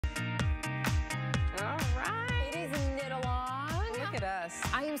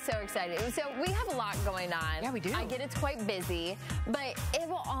I'm so excited. So we have a lot going on. Yeah, we do. I get it's quite busy, but it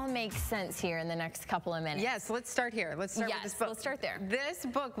will all make sense here in the next couple of minutes. Yes, let's start here. Let's start with this book. Let's start there. This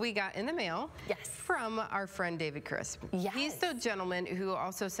book we got in the mail. Yes. From our friend David Crisp. Yes. He's the gentleman who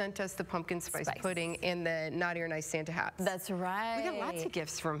also sent us the pumpkin spice pudding and the Naughty or Nice Santa hats. That's right. We got lots of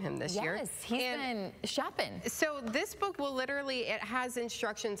gifts from him this year. Yes, he's been shopping. So this book will literally, it has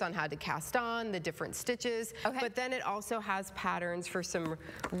instructions on how to cast on, the different stitches, but then it also has patterns for some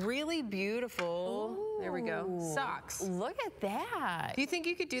really beautiful, there we go, socks. Look at that. Do you think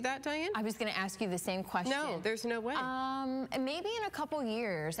you could do that, Diane? I was going to ask you the same question. No, there's no way. Maybe in a couple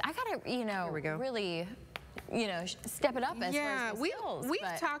years. I got to, really, step it up as far as the skills.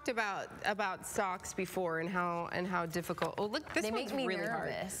 We've talked about socks before and how difficult. Oh, look, this one's really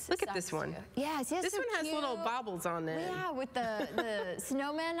hard. Look at this one. Yes, this one has little bobbles on it. Yeah, with the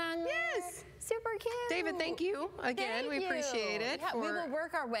snowman on there. Yes. Super cute. David, thank you again. We appreciate it. Yeah, we will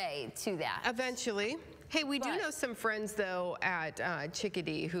work our way to that. Eventually. Hey, we do know some friends though at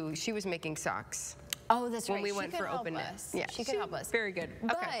Chickadee who she was making socks. Oh, that's right. When we went for openness. Yeah, she could help us. Very good.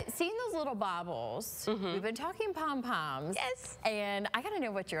 But seeing those little bobbles, we've been talking pom-poms. Yes. And I got to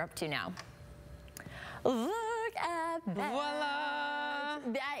know what you're up to now. Look at that. Voila.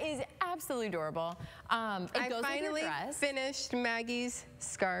 That is absolutely adorable. I finally finished Maggie's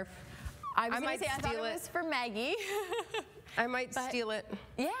scarf. I was going to say, I thought it was for Maggie. I might steal it.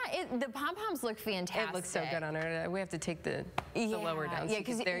 Yeah, the pom-poms look fantastic. It looks so good on her. We have to take the lower down. Yeah,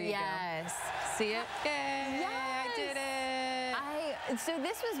 because there you go. See it? Yay! Yes. I did it. So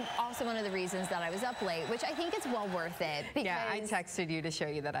this was also one of the reasons that I was up late, which I think is well worth it. Yeah, I texted you to show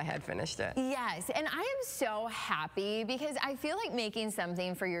you that I had finished it. Yes, and I am so happy because I feel like making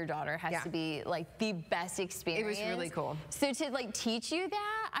something for your daughter has to be like the best experience. It was really cool. So to like teach you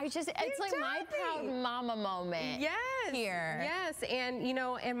that, it's like my proud mama moment. Yes. Here. Yes, and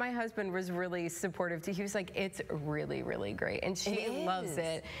and my husband was really supportive too. He was like, it's really, really great. And she loves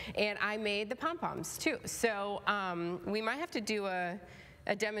it. And I made the pom-poms too. So we might have to do a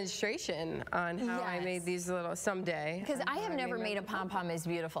demonstration on how I made these little someday. Because I have never made a pom-pom as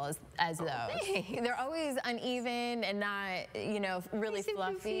beautiful as those. They're always uneven and not, really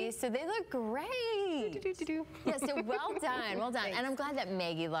fluffy. So they look great. Yeah, so well done, well done. And I'm glad that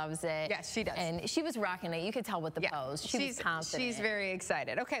Maggie loves it. Yes, she does. And she was rocking it. You could tell with the pose. She was confident. She's very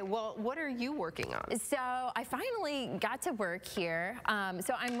excited. Okay, well, what are you working on? So I finally got to work here.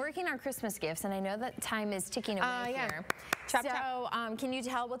 So I'm working on Christmas gifts, and I know that time is ticking away here. Chop, chop. Can you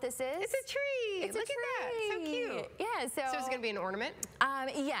tell what this is? It's a tree. It's Look at that. So cute. Yeah. So it's going to be an ornament?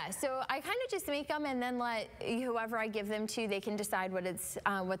 Yeah. So I kind of just make them and then let whoever I give them to, they can decide what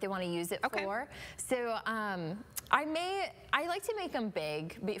they want to use it for. So I like to make them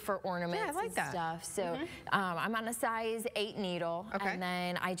big for ornaments and stuff. So I'm on a size 8 needle, and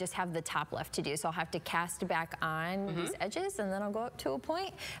then I just have the top left to do. So I'll have to cast back on these edges, and then I'll go up to a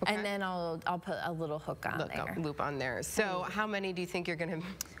point, and then I'll put a little hook on there. Loop on there. So how many do you think you're going to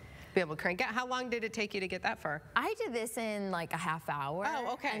be able to crank out? How long did it take you to get that far? I did this in like a half hour.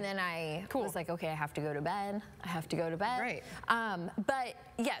 Oh, okay. And then I was like, okay, I have to go to bed. I have to go to bed. Right. But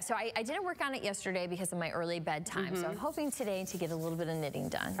yeah, so I didn't work on it yesterday because of my early bedtime. So I'm hoping today to get a little bit of knitting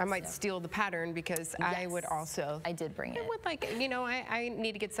done. I might steal the pattern because I would also. I did bring it. I would like, I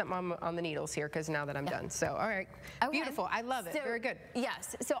need to get something on the needles here because now that I'm done. So, all right. Okay. Beautiful. I love it. Very good.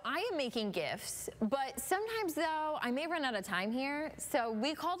 Yes. So I am making gifts, but sometimes though, I may run out of time here. So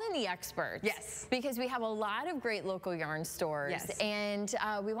we called in the experts. Yes. Because we have a lot of great local yarn stores. Yes. And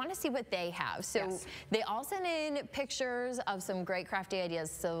we want to see what they have. So they all sent in pictures of some great crafty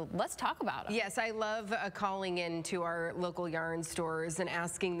ideas. So let's talk about them. Yes, I love calling in to our local yarn stores and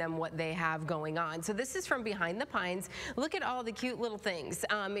asking them what they have going on. So this is from Behind the Pines. Look at all the cute little things.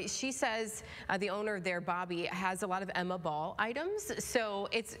 She says, the owner there, Bobby, has a lot of Emma Ball items. So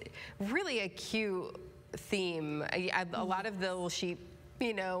it's really a cute theme. A lot of the little sheep,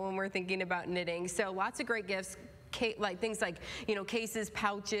 when we're thinking about knitting. So lots of great gifts. Like things like, cases,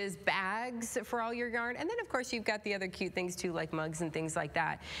 pouches, bags for all your yarn. And then, of course, you've got the other cute things, too, like mugs and things like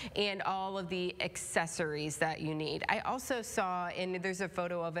that. And all of the accessories that you need. I also saw, and there's a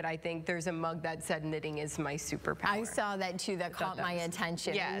photo of it, I think, there's a mug that said, knitting is my superpower. I saw that, too. That caught my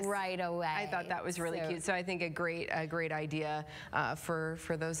attention right away. I thought that was really cute. So I think a great idea for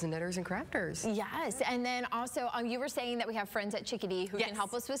those knitters and crafters. Yes. And then also, you were saying that we have friends at Chickadee who can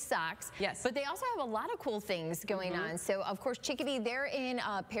help us with socks. Yes. But they also have a lot of cool things going going on. So of course, Chickadee, they're in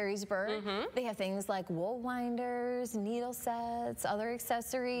Perrysburg. They have things like wool winders, needle sets, other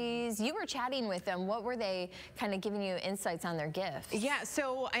accessories. You were chatting with them. What were they kind of giving you insights on their gifts? Yeah,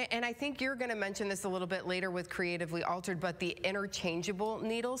 so, and I think you're going to mention this a little bit later with Creatively Altered, but the interchangeable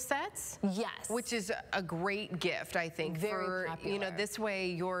needle sets. Yes. Which is a great gift, I think. Very popular. You know, this way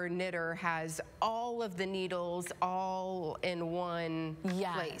your knitter has all of the needles all in one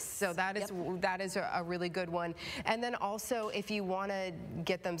place. So that is a really good one. And then also, if you want to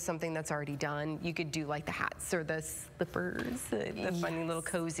get them something that's already done, you could do like the hats or the slippers, the funny little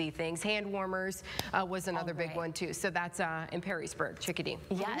cozy things. Hand warmers was another big one too. So that's in Perrysburg, Chickadee.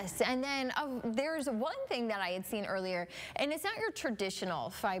 Yes, and then there's one thing that I had seen earlier, and it's not your traditional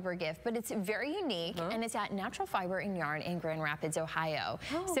fiber gift, but it's very unique, and it's at Natural Fiber and Yarn in Grand Rapids, Ohio.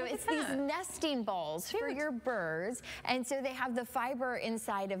 So it's these nesting balls for your birds, and so they have the fiber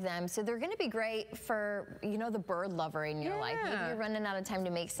inside of them, so they're going to be great for, you know, the bird lover in your life. Maybe you're running out of time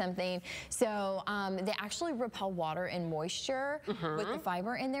to make something. So they actually repel water and moisture with the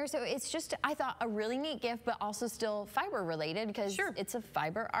fiber in there. So it's just, I thought, a really neat gift, but also still fiber related because it's a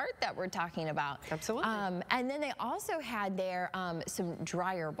fiber art that we're talking about. Absolutely. And then they also had there some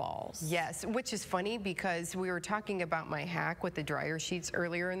dryer balls. Yes, which is funny because we were talking about my hack with the dryer sheets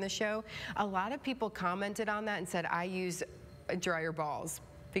earlier in the show. A lot of people commented on that and said, I use dryer balls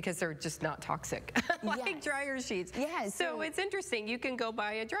because they're just not toxic, like dryer sheets. Yes. So it's interesting. You can go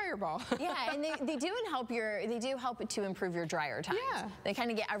buy a dryer ball. Yeah, and they do help to improve your dryer times. Yeah. They kind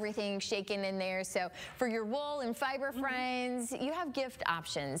of get everything shaken in there. So for your wool and fiber friends, you have gift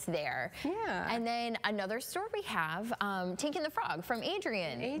options there. Yeah. And then another store we have, Tink and the Frog from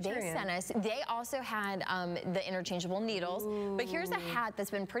Adrian. They sent us. They also had the interchangeable needles. But here's a hat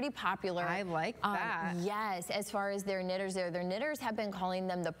that's been pretty popular. I like that. Yes, as far as their knitters there. Their knitters have been calling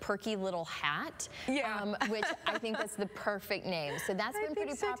them the perky little hat, which I think that's the perfect name. So that's been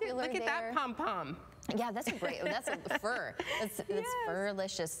pretty popular. Look at that pom-pom. Yeah, that's a great, that's a fur. That's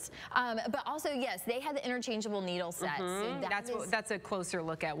furlicious. But also, yes, they had the interchangeable needle sets. So that's a closer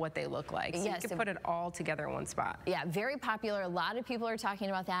look at what they look like. So you can put it all together in one spot. Yeah, very popular. A lot of people are talking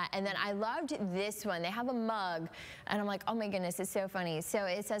about that. And then I loved this one. They have a mug, and I'm like, oh my goodness, it's so funny. So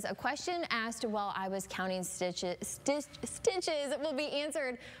it says, a question asked while I was counting stitches will be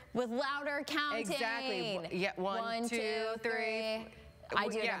answered with louder counting. Exactly. Yeah, one, two, three. I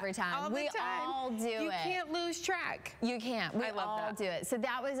do it every time. We all do it. You can't lose track. You can't. We all do it. So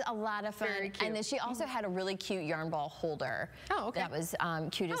that was a lot of fun. Very cute. And then she also had a really cute yarn ball holder. Oh, okay. That was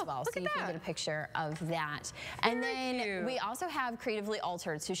cute as well. So you can get a picture of that. And then we also have Creatively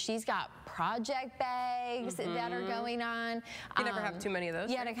Altered. So she's got project bags that are going on. You never have too many of those.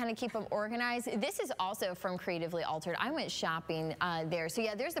 Yeah, to kind of keep them organized. This is also from Creatively Altered. I went shopping there. So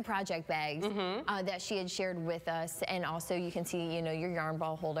yeah, there's the project bags that she had shared with us. And also you can see, you know, your yarn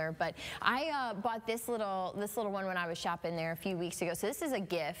ball holder. But I bought this little one when I was shopping there a few weeks ago. So this is a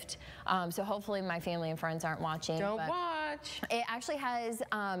gift. So hopefully my family and friends aren't watching. Don't watch. It actually has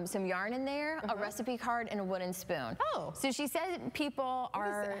some yarn in there, a recipe card, and a wooden spoon. Oh. So she said people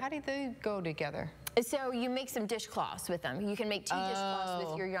are... How do they go together? So you make some dishcloths with them. You can make 2 dishcloths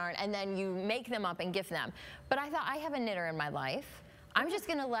with your yarn, and then you make them up and gift them. But I thought, I have a knitter in my life. I'm just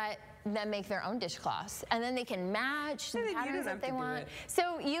going to let them make their own dishcloths, and then they can match the patterns that they want.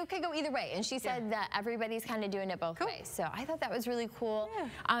 So you could go either way, and she said that everybody's kind of doing it both ways. So I thought that was really cool.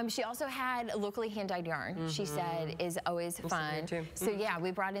 She also had locally hand-dyed yarn. She said is always fun. So yeah,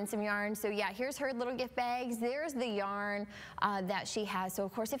 we brought in some yarn. So yeah, here's her little gift bags. There's the yarn that she has. So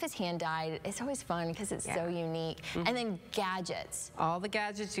of course, if it's hand-dyed, it's always fun because it's so unique. And then gadgets. All the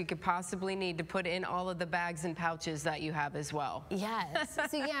gadgets you could possibly need to put in all of the bags and pouches that you have as well. Yes.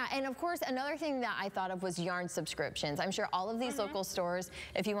 So yeah, and of course, another thing that I thought of was yarn subscriptions. I'm sure all of these local stores,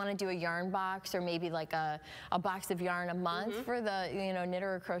 if you want to do a yarn box or maybe like a box of yarn a month for the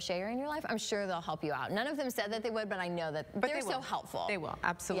knitter or crocheter in your life, I'm sure they'll help you out. None of them said that they would, but I know that they're so helpful. They will,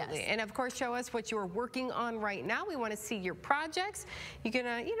 absolutely. Yes. And of course, show us what you're working on right now. We want to see your projects. You can,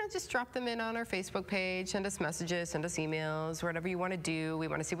 just drop them in on our Facebook page, send us messages, send us emails, whatever you want to do. We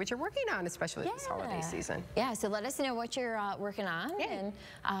want to see what you're working on, especially this holiday season. Yeah, so let us know what you're working on. And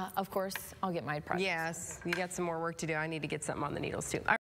of course, I'll get my project. Yes, you got some more work to do. I need to get something on the needles too.